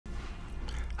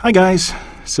Hi guys,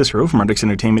 Cysero from Ardix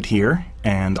Entertainment here,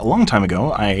 and a long time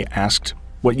ago I asked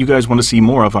what you guys want to see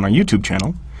more of on our YouTube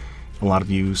channel. A lot of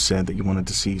you said that you wanted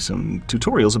to see some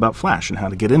tutorials about Flash and how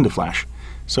to get into Flash.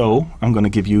 So I'm going to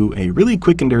give you a really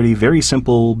quick and dirty, very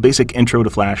simple, basic intro to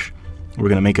Flash. We're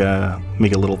going to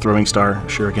make a little throwing star,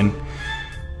 Shuriken.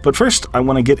 But first I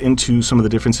want to get into some of the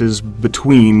differences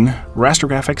between raster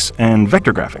graphics and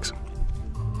vector graphics.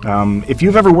 If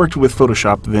you've ever worked with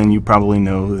Photoshop, then you probably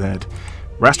know that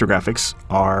raster graphics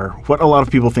are what a lot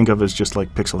of people think of as just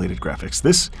like pixelated graphics.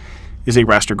 This is a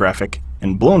raster graphic,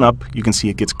 and blown up, you can see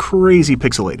it gets crazy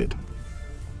pixelated.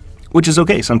 Which is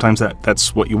okay, sometimes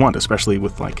that's what you want, especially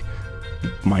with like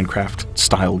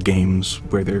Minecraft-style games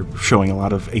where they're showing a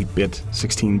lot of 8-bit,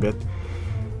 16-bit.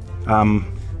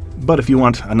 But if you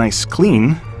want a nice,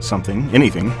 clean something,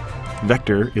 anything,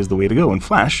 vector is the way to go, and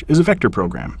Flash is a vector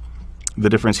program. The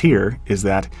difference here is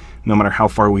that no matter how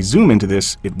far we zoom into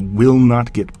this, it will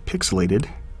not get pixelated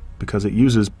because it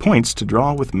uses points to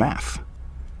draw with math.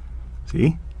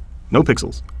 See? No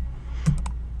pixels.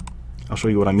 I'll show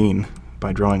you what I mean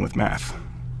by drawing with math.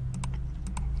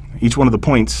 Each one of the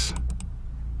points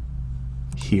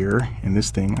here in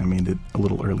this thing, I made it a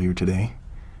little earlier today.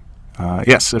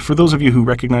 Yes, for those of you who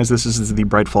recognize this is the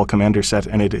Brightfall Commander set,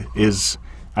 and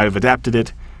I've adapted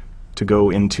it to go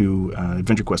into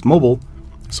Adventure Quest Mobile,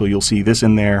 so you'll see this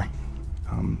in there.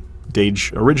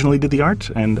 Dage originally did the art,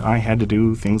 and I had to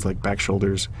do things like back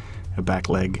shoulders, a back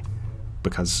leg,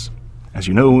 because, as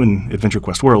you know, in Adventure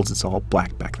Quest Worlds, it's all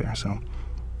black back there. So,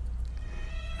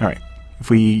 all right, if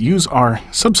we use our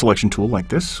sub-selection tool like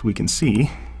this, we can see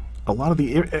a lot of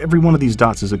every one of these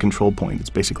dots is a control point. It's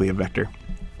basically a vector.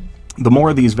 The more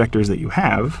of these vectors that you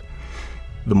have,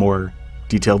 the more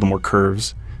detailed, the more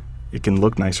curves, it can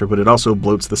look nicer, but it also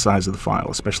bloats the size of the file,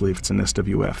 especially if it's an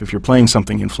SWF. If you're playing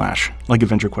something in Flash, like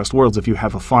Adventure Quest Worlds, if you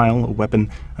have a file, a weapon,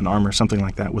 an armor, something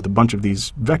like that, with a bunch of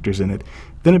these vectors in it,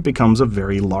 then it becomes a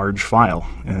very large file.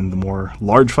 And the more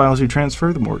large files you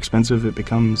transfer, the more expensive it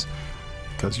becomes,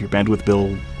 because your bandwidth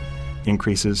bill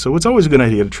increases. So it's always a good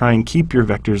idea to try and keep your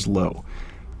vectors low.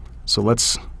 So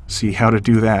let's see how to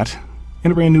do that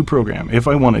in a brand new program. If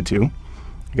I wanted to,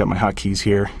 I got my hotkeys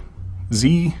here.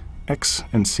 Z, X,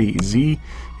 and C. Z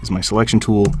is my selection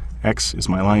tool, X is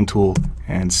my line tool,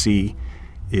 and C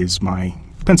is my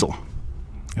pencil.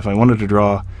 If I wanted to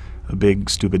draw a big,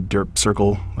 stupid derp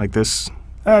circle like this,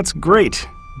 that's great,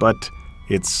 but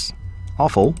it's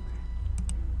awful,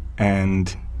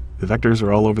 and the vectors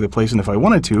are all over the place, and if I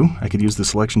wanted to, I could use the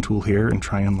selection tool here and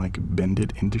try and like bend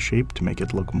it into shape to make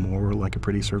it look more like a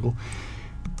pretty circle.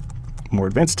 More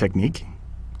advanced technique,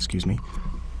 excuse me,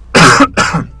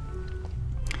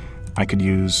 I could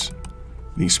use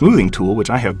the smoothing tool, which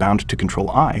I have bound to Control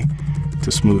I,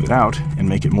 to smooth it out and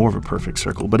make it more of a perfect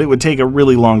circle. But it would take a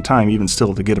really long time, even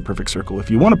still, to get a perfect circle. If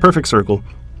you want a perfect circle,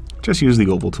 just use the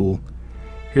oval tool.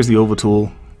 Here's the oval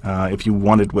tool. If you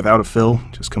want it without a fill,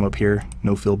 just come up here,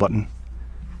 no fill button.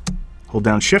 Hold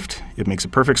down Shift, it makes a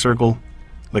perfect circle.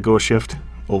 Let go of Shift,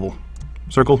 oval,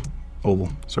 circle, oval,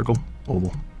 circle,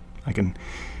 oval. I can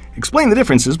explain the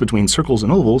differences between circles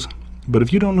and ovals, but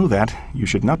if you don't know that, you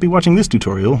should not be watching this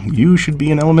tutorial. You should be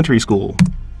in elementary school.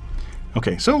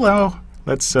 Okay, so now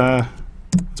let's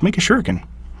make a shuriken.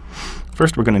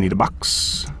 First, we're going to need a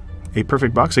box, a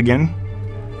perfect box again.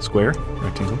 Square,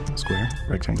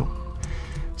 rectangle.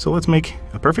 So let's make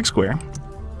a perfect square.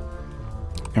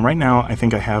 And right now, I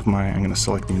think I have I'm going to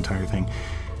select the entire thing.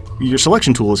 Your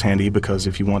selection tool is handy because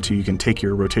if you want to, you can take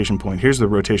your rotation point. Here's the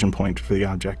rotation point for the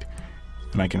object,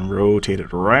 and I can rotate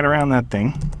it right around that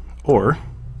thing. Or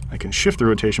I can shift the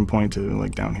rotation point to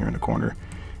like down here in the corner,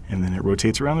 and then it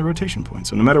rotates around the rotation point.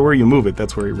 So no matter where you move it,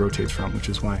 that's where it rotates from, which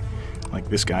is why, like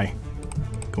this guy,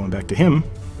 going back to him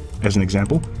as an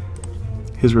example,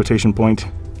 his rotation point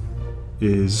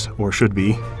is, or should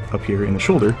be, up here in the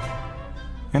shoulder,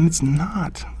 and it's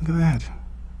not. Look at that.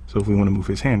 So if we want to move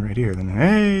his hand right here, then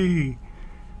hey!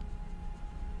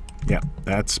 Yeah,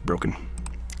 that's broken.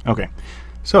 Okay,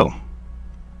 so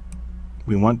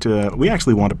we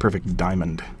actually want a perfect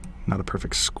diamond, not a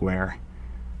perfect square.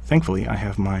 Thankfully, I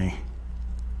have my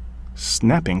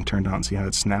snapping turned on. See how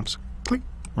it snaps? Click,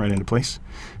 right into place.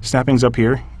 Snapping's up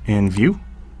here in View,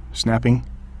 Snapping,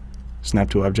 Snap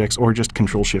to Objects, or just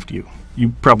Control-Shift-U. You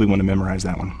probably want to memorize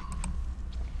that one.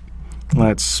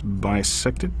 Let's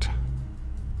bisect it.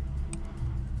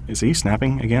 You see,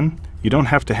 snapping again. You don't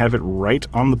have to have it right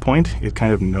on the point. It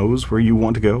kind of knows where you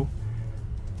want to go.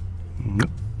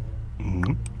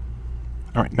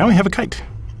 Alright, now we have a kite.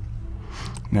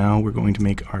 Now we're going to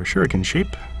make our shuriken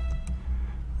shape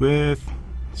with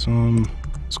some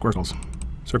circles.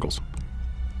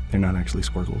 They're not actually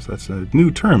squircles. That's a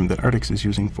new term that Artix is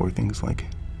using for things like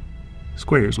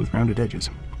squares with rounded edges.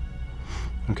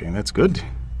 Okay, that's good.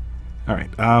 All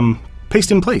right,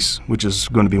 paste in place, which is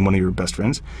going to be one of your best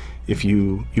friends. If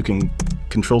you can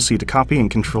Control-C to copy and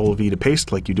Control-V to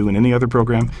paste like you do in any other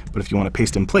program, but if you want to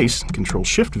paste in place,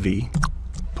 Control-Shift-V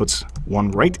puts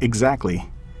one right exactly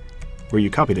where you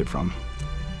copied it from.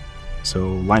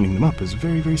 So lining them up is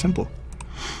very, very simple.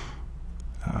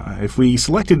 If we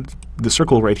selected the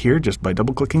circle right here just by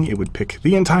double-clicking, it would pick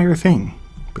the entire thing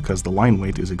because the line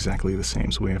weight is exactly the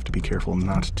same, so we have to be careful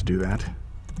not to do that.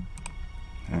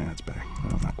 That's better.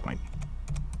 Well, not quite.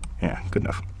 Yeah, good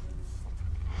enough.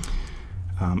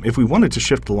 If we wanted to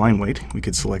shift the line weight, we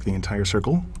could select the entire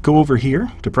circle, go over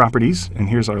here to Properties, and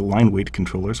here's our line weight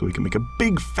controller, so we can make a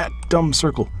big, fat, dumb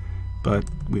circle. But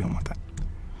we don't want that.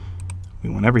 We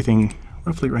want everything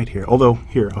roughly right here. Although,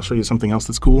 here, I'll show you something else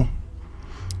that's cool.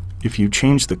 If you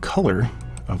change the color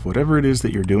of whatever it is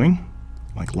that you're doing,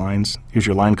 like lines, here's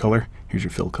your line color, here's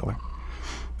your fill color.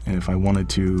 And if I wanted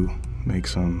to make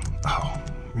some, oh,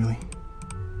 really?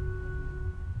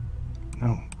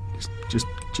 No,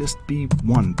 just be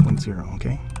 1.0,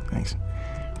 okay? Thanks.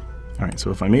 All right,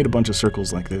 so if I made a bunch of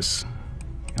circles like this,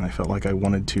 and I felt like I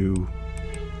wanted to,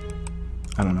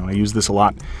 I don't know, I use this a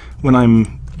lot when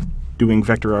I'm doing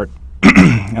vector art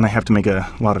and I have to make a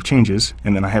lot of changes,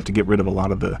 and then I have to get rid of a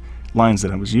lot of the lines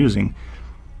that I was using.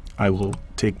 I will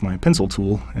take my pencil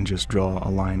tool and just draw a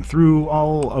line through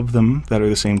all of them that are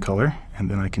the same color, and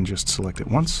then I can just select it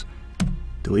once,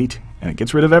 delete, and it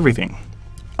gets rid of everything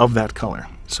of that color.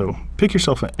 So pick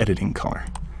yourself an editing color.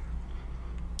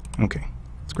 Okay,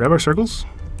 let's grab our circles,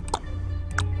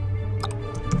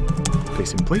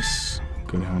 paste in place,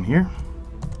 go down here.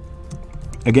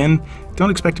 Again, don't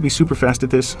expect to be super fast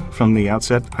at this from the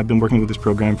outset. I've been working with this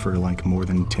program for like more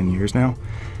than 10 years now.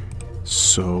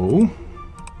 So,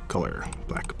 color,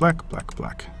 black, black, black,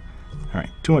 black. All right,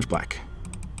 too much black.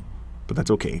 But that's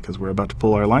okay, because we're about to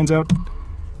pull our lines out,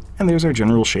 and there's our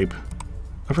general shape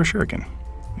of our shuriken.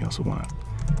 We also want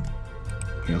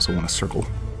a circle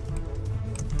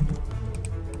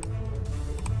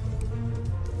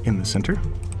in the center,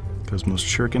 because most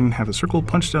shuriken have a circle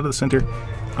punched out of the center.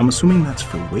 I'm assuming that's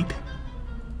for weight,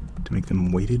 to make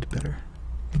them weighted better.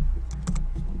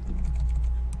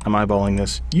 I'm eyeballing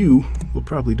this. You will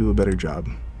probably do a better job,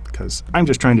 because I'm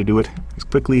just trying to do it as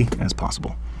quickly as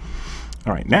possible.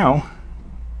 All right, now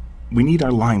we need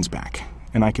our lines back,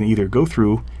 and I can either go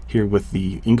through here with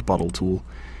the ink bottle tool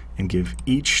and give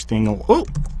each thing a,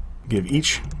 give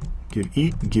it.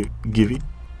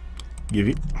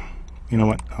 You know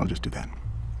what? I'll just do that.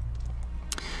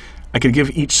 I could give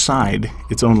each side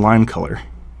its own line color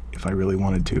if I really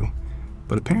wanted to,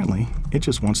 but apparently it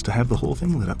just wants to have the whole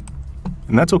thing lit up.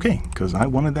 And that's okay, because I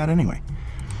wanted that anyway.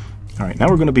 All right, now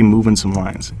we're going to be moving some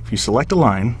lines. If you select a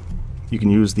line, you can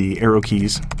use the arrow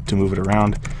keys to move it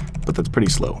around, but that's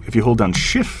pretty slow. If you hold down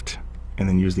Shift and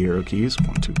then use the arrow keys,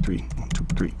 1, 2, 3, 1, 2,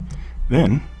 3,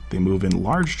 then they move in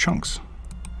large chunks.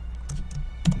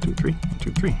 1, 2, 3, 1,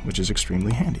 2, 3, which is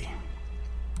extremely handy.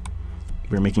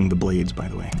 We're making the blades, by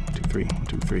the way. 1, 2, 3, 1,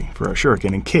 2, 3, for our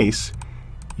shuriken, in case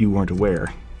you weren't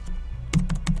aware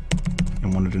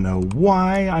and wanted to know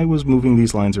why I was moving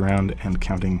these lines around and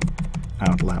counting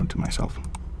out loud to myself.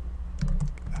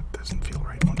 That doesn't feel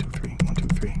right. 1, 2, 3, 1, 2,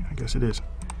 3. I guess it is.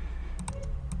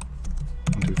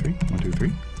 1, 2, 3, 1, 2,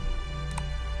 3.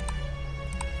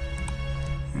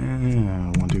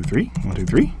 1, 2, 3, 1, 2,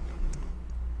 3.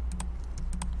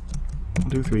 1,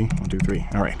 2, 3, 1, 2, 3.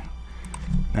 All right.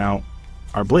 Now,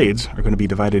 our blades are going to be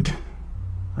divided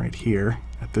right here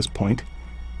at this point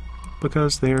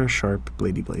because they're sharp,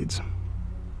 bladey blades.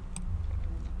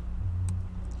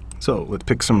 So let's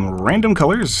pick some random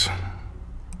colors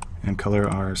and color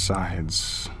our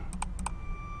sides.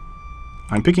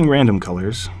 I'm picking random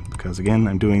colors because, again,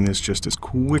 I'm doing this just as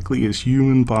quickly as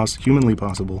humanly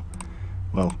possible.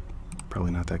 Well,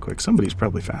 probably not that quick. Somebody's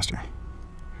probably faster.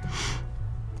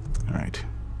 All right.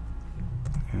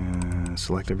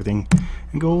 Select everything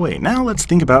and go away. Now let's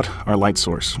think about our light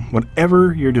source.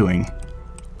 Whatever you're doing,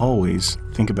 always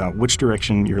think about which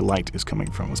direction your light is coming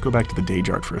from. Let's go back to the day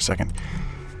chart for a second.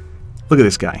 Look at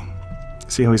this guy.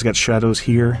 See how he's got shadows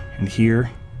here,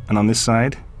 and on this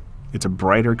side, it's a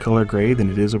brighter color gray than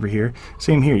it is over here.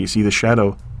 Same here. You see the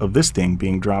shadow of this thing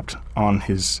being dropped on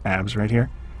his abs right here.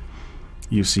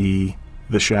 You see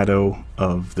the shadow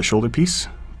of the shoulder piece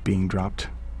being dropped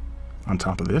on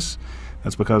top of this.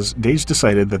 That's because Dage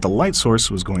decided that the light source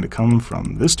was going to come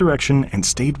from this direction and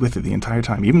stayed with it the entire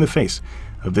time. Even the face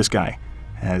of this guy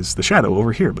has the shadow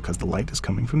over here because the light is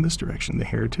coming from this direction, the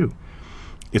hair too.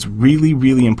 It's really,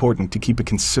 really important to keep a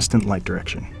consistent light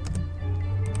direction.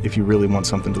 if you really want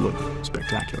something to look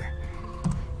spectacular.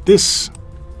 This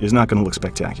is not going to look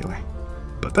spectacular,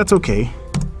 but that's okay.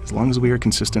 As long as we are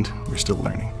consistent, we're still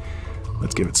learning.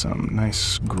 Let's give it some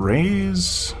nice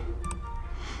grays.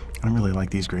 I don't really like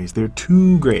these grays. They're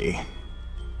too gray.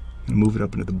 I'm going to move it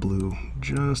up into the blue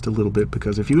just a little bit,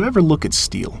 because if you ever look at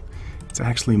steel, it's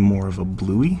actually more of a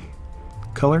bluey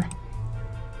color.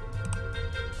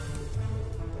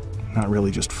 Not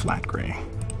really just flat gray.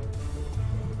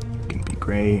 It can be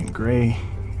gray,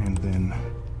 and then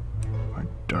our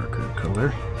darker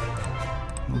color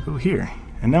will go here.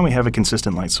 And now we have a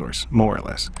consistent light source, more or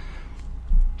less.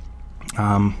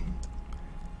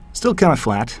 Still kind of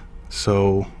flat,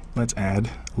 so let's add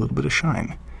a little bit of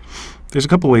shine. There's a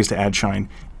couple ways to add shine.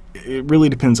 It really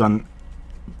depends on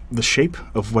the shape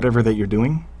of whatever that you're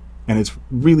doing, and it's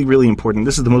really, really important.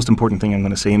 This is the most important thing I'm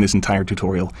going to say in this entire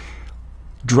tutorial.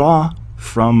 Draw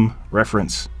from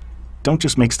reference. Don't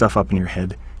just make stuff up in your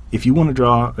head. If you want to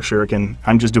draw a shuriken,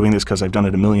 I'm just doing this because I've done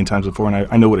it a million times before and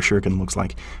I know what a shuriken looks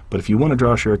like. But if you want to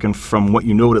draw a shuriken from what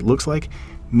you know what it looks like,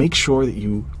 make sure that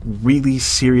you really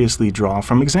seriously draw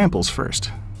from examples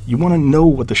first. You want to know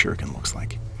what the shuriken looks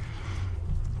like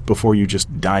before you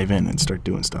just dive in and start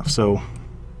doing stuff. So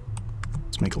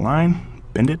let's make a line,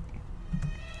 bend it.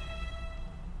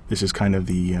 This is kind of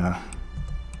the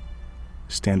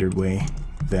standard way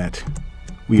that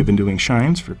we have been doing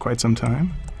shines for quite some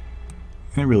time.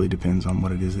 And it really depends on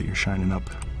what it is that you're shining up.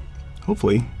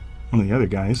 Hopefully, one of the other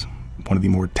guys, one of the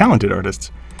more talented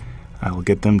artists, I'll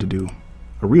get them to do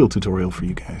a real tutorial for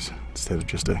you guys instead of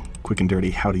just a quick and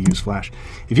dirty how to use Flash.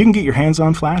 If you can get your hands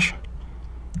on Flash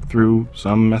through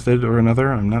some method or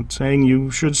another, I'm not saying you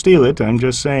should steal it. I'm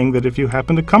just saying that if you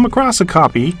happen to come across a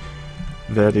copy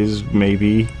that is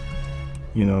maybe,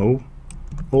 you know,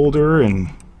 older and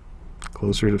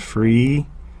closer to free,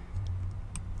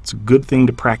 it's a good thing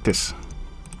to practice.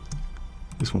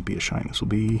 This won't be a shine, this will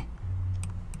be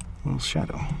a little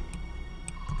shadow.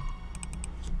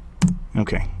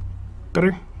 Okay,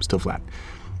 better, still flat.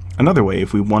 Another way,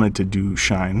 if we wanted to do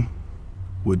shine,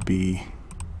 would be,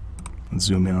 let's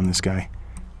zoom in on this guy,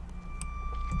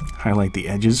 highlight the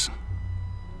edges.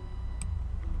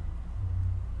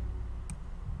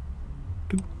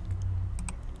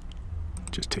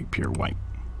 Just take pure white.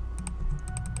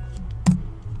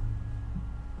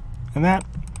 And that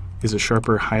is a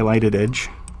sharper highlighted edge,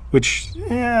 which,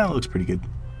 yeah, looks pretty good.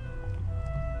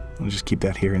 We'll just keep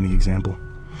that here in the example.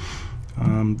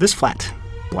 This flat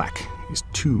black is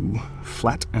too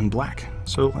flat and black,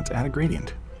 so let's add a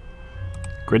gradient.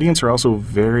 Gradients are also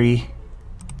very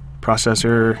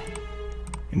processor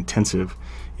intensive.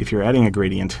 If you're adding a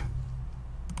gradient,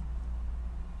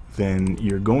 then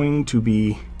you're going to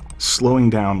be slowing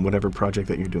down whatever project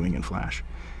that you're doing in Flash.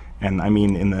 And I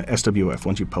mean in the SWF,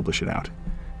 once you publish it out.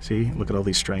 See, look at all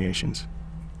these striations.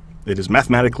 It is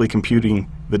mathematically computing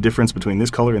the difference between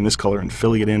this color and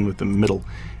filling it in with the middle.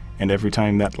 And every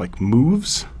time that like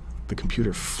moves, the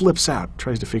computer flips out,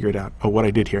 tries to figure it out. Oh, what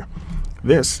I did here.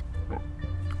 This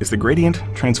is the gradient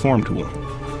transform tool.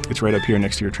 It's right up here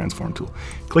next to your transform tool.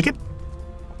 Click it,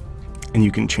 and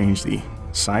you can change the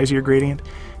size of your gradient.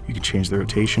 You can change the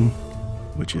rotation,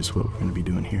 which is what we're going to be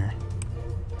doing here.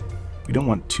 We don't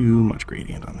want too much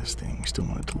gradient on this thing. We still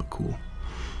want it to look cool.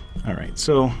 Alright,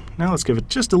 so now let's give it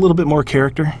just a little bit more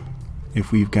character.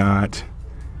 If we've got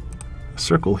a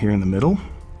circle here in the middle,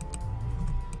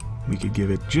 we could give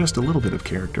it just a little bit of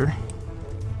character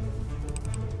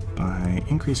by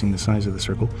increasing the size of the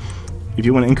circle. If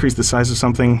you want to increase the size of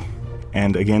something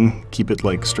and again keep it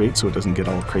like straight so it doesn't get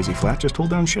all crazy flat, just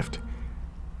hold down Shift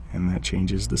and that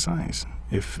changes the size.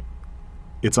 If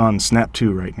it's on Snap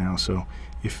 2 right now, so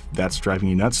if that's driving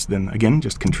you nuts, then again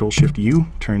just Control-Shift-U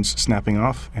turns snapping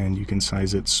off and you can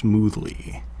size it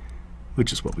smoothly,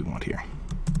 which is what we want here.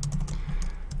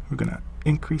 We're gonna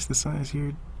increase the size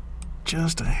here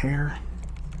just a hair,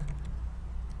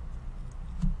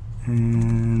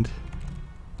 and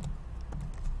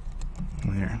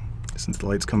there. Since the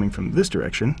light's coming from this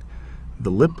direction,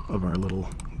 the lip of our little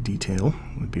detail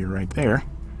would be right there.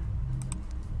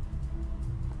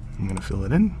 I'm going to fill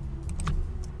it in,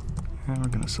 and we're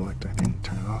going to select, I think,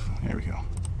 turn it off. There we go.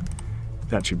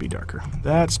 That should be darker.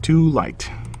 That's too light.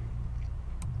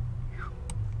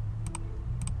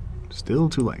 Still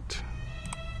too light.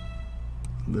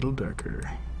 A little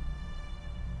darker.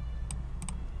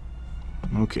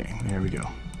 Okay, there we go.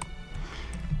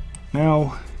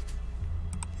 Now,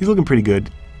 he's looking pretty good.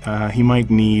 He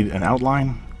might need an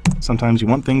outline. Sometimes you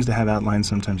want things to have outlines,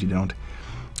 sometimes you don't.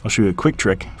 I'll show you a quick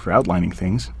trick for outlining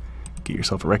things. Get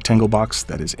yourself a rectangle box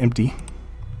that is empty.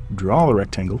 Draw a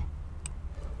rectangle.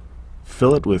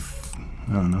 Fill it with,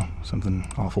 I don't know,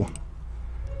 something awful.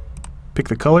 Pick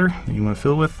the color that you want to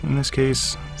fill with. In this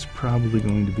case, it's probably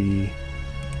going to be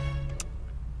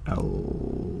a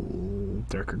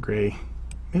darker gray.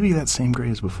 Maybe that same gray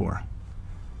as before.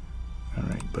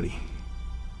 Alright, buddy.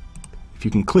 If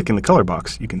you can click in the color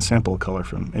box, you can sample a color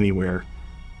from anywhere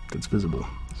that's visible.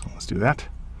 So let's do that.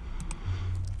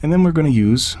 And then we're going to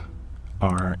use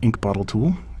our ink bottle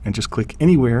tool and just click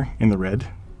anywhere in the red,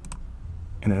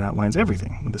 and it outlines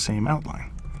everything with the same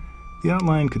outline. The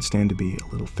outline could stand to be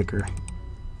a little thicker,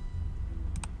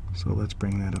 so let's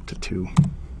bring that up to 2.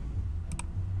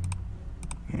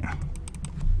 Yeah.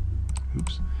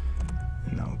 Oops.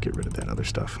 And now get rid of that other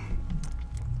stuff.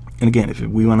 And again, if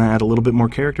we want to add a little bit more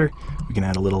character, we can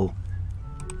add a little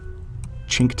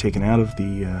chink taken out of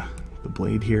the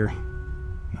blade here.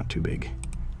 Not too big.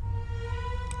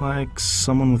 Like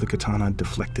someone with a katana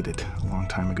deflected it a long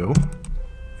time ago,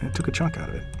 and it took a chunk out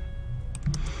of it.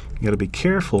 You got to be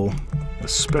careful,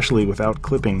 especially without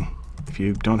clipping, if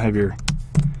you don't have your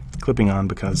clipping on,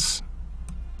 because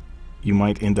you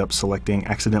might end up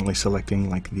accidentally selecting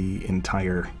like the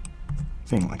entire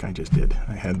thing, like I just did.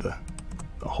 I had the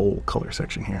whole color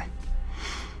section here.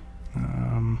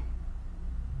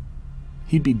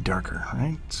 He'd be darker,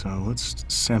 right? So let's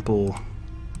sample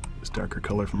this darker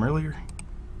color from earlier.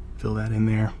 Fill that in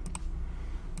there.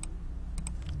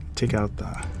 Take out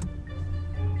the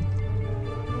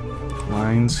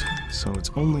lines so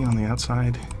it's only on the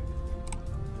outside.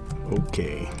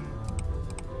 Okay.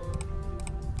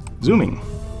 Zooming.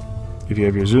 If you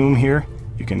have your zoom here,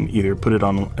 you can either put it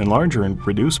on enlarge or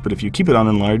reduce, but if you keep it on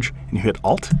enlarge and you hit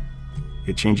Alt,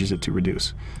 it changes it to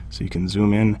reduce. So you can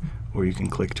zoom in or you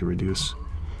can click to reduce.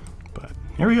 But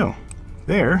here we go.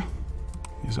 There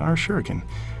is our Shuriken.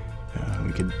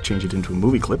 We could change it into a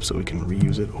movie clip so we can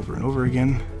reuse it over and over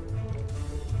again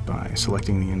by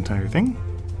selecting the entire thing.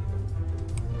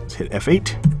 Let's hit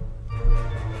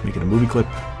F8, make it a movie clip,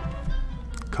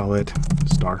 call it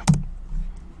star.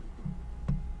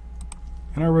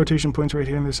 And our rotation point's right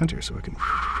here in the center, so it can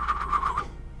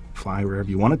fly wherever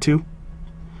you want it to.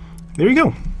 There you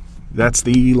go. That's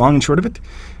the long and short of it.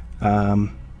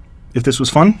 If this was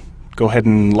fun, go ahead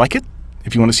and like it.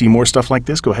 If you want to see more stuff like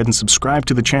this, go ahead and subscribe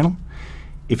to the channel.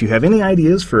 If you have any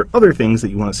ideas for other things that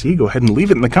you want to see, go ahead and leave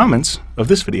it in the comments of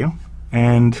this video,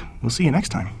 and we'll see you next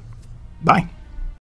time. Bye.